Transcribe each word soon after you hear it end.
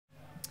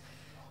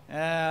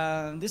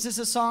This is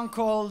a song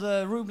called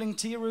Roebling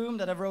Tea Room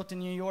that I wrote in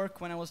New York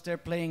when I was there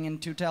playing in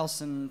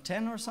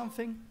 2010 or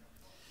something.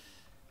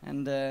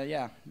 And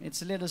yeah,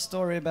 it's a little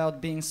story about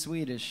being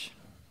Swedish.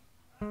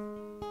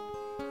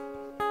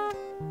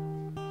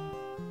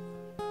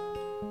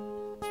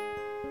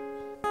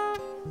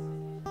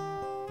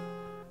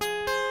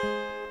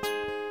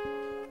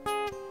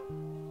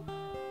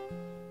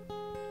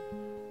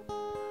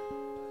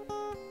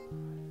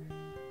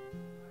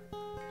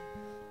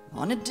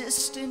 On a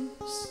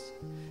distance,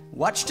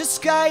 watch the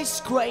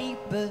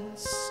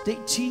skyscrapers, they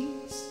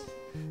tease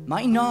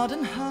my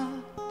northern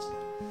heart.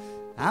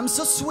 I'm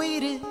so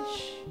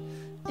Swedish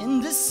in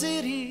the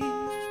city,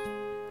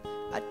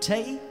 I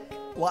take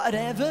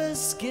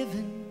whatever's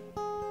given.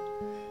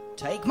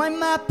 Take my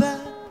map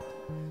up,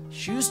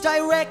 choose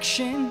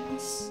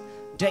directions,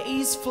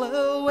 days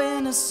flow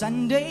in a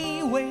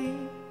Sunday way.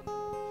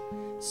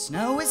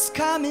 Snow is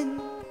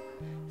coming,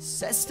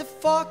 says the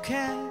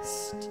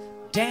forecast.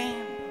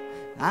 Damn,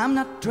 I'm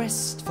not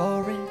dressed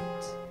for it.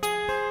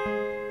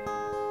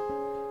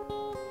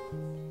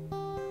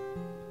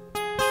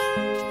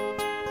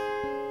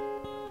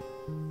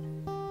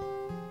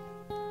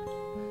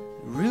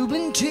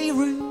 Roebling Tea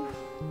Room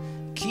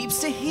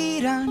keeps the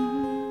heat on.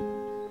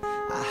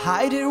 I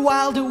hide it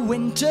while the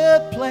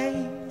winter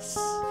plays.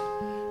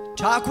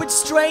 Talk with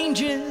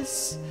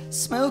strangers,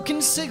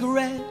 smoking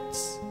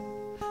cigarettes.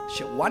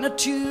 Share one or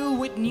two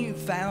with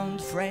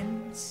newfound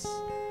friends.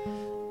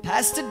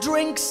 Pass the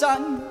drinks,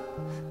 son,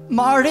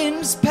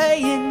 Martin's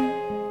paying.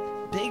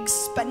 Big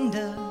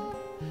spender,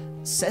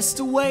 says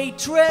the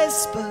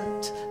waitress.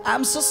 But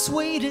I'm so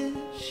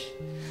Swedish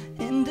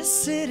in the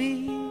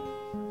city,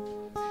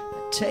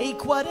 I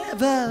take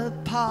whatever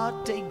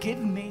part they give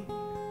me.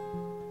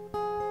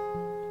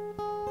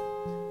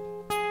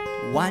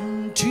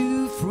 1,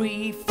 2,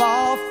 3,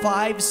 4,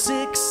 5,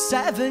 6,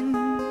 7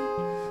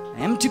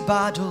 empty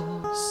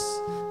bottles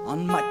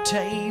on my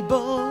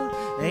table.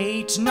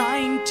 8,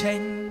 9,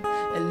 10,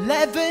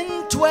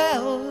 11,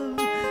 12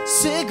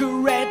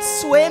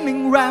 cigarettes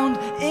swimming round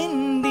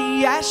in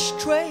the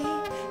ashtray.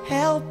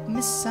 Help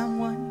me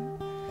someone,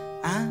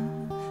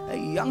 I'm a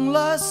young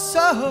lost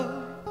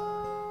soul.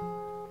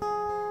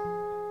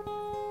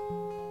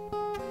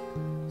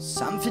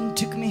 Something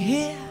took me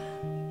here,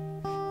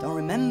 don't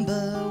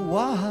remember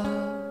what.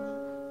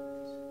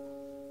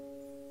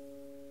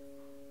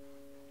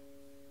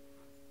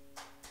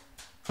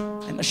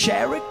 And I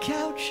share a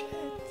couch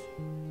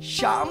at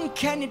Sean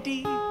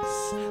Kennedy's.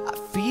 I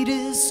feed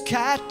his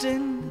cat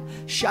and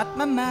shut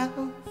my mouth.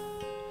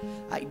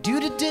 I do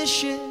the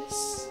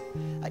dishes,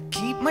 I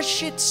keep my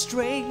shit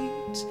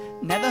straight.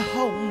 Never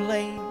home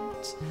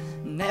late,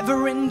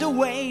 never in the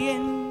way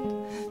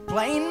in.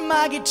 Playing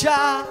my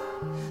guitar,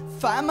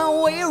 find my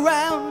way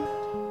around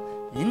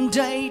in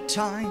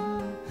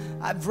daytime.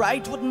 I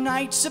write what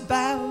night's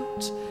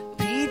about.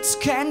 Pete's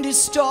Candy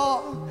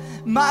Store,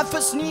 my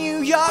first New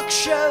York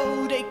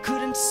show. They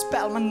couldn't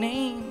spell my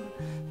name,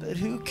 but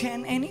who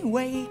can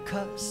anyway?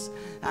 'Cause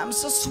I'm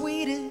so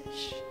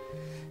Swedish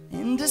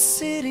in the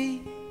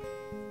city,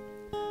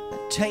 I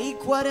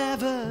take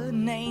whatever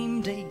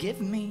name they give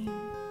me.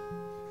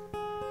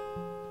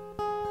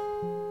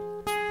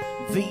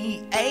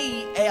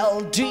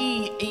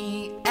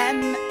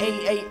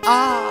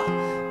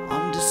 Waldemaar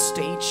on the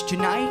stage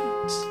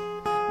tonight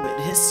with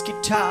his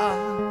guitar.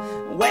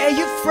 Where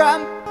you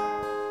from?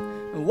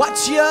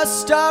 What's your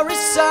story,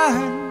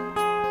 son?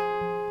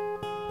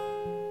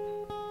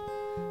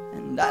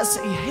 And I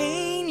say,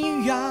 hey,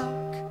 New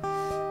York,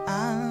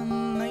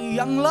 I'm a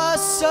young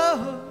lost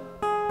soul.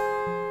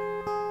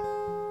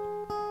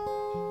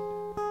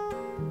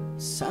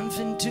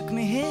 Something took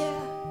me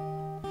here,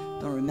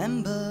 don't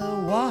remember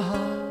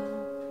what.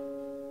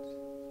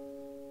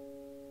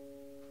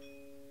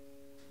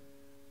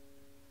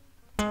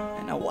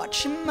 And I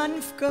watch a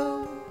month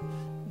go,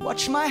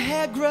 watch my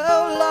hair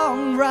grow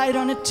long, right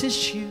on a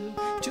tissue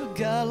to a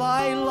girl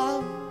I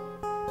love.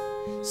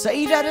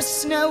 Say that a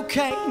snow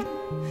came,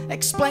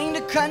 explain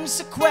the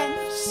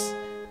consequence,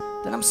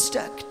 that I'm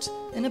stuck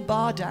in a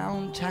bar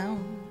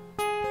downtown.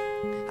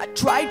 I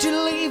tried to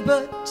leave,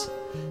 but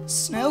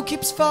snow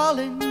keeps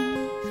falling.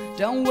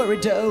 Don't worry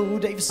though,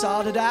 they've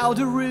sorted out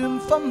a room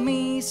for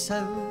me.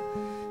 So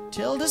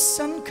till the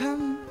sun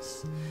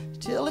comes,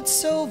 till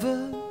it's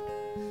over,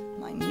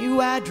 my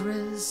new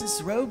address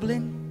is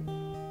Roebling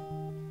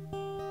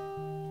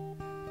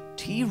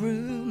Tea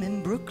Room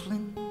in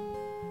Brooklyn.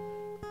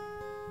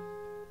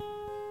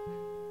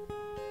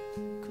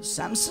 'Cause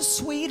I'm so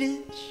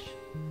Swedish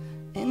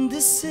in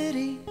this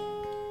city,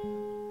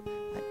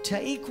 I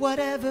take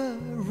whatever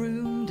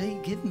room they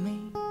give me.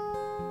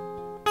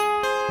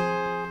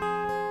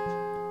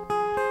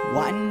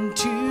 1,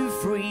 2,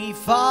 3,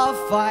 4,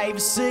 5,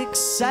 6,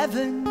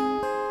 7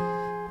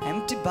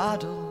 empty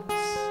bottles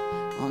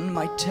on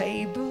my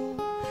table.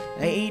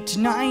 8,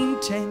 9,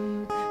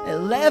 10,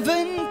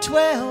 11,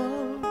 12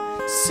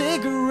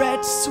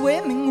 cigarettes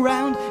swimming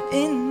round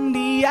in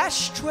the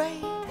ashtray.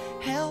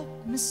 Help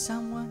me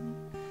someone,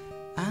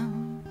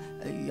 I'm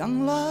a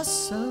young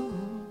lost soul.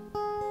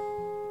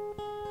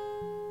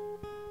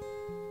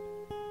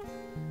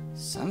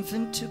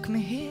 Something took me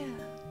here,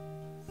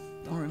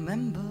 don't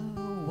remember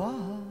what.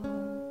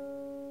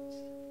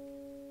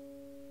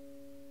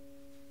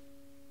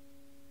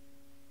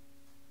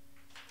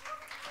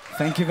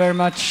 Thank you very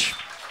much.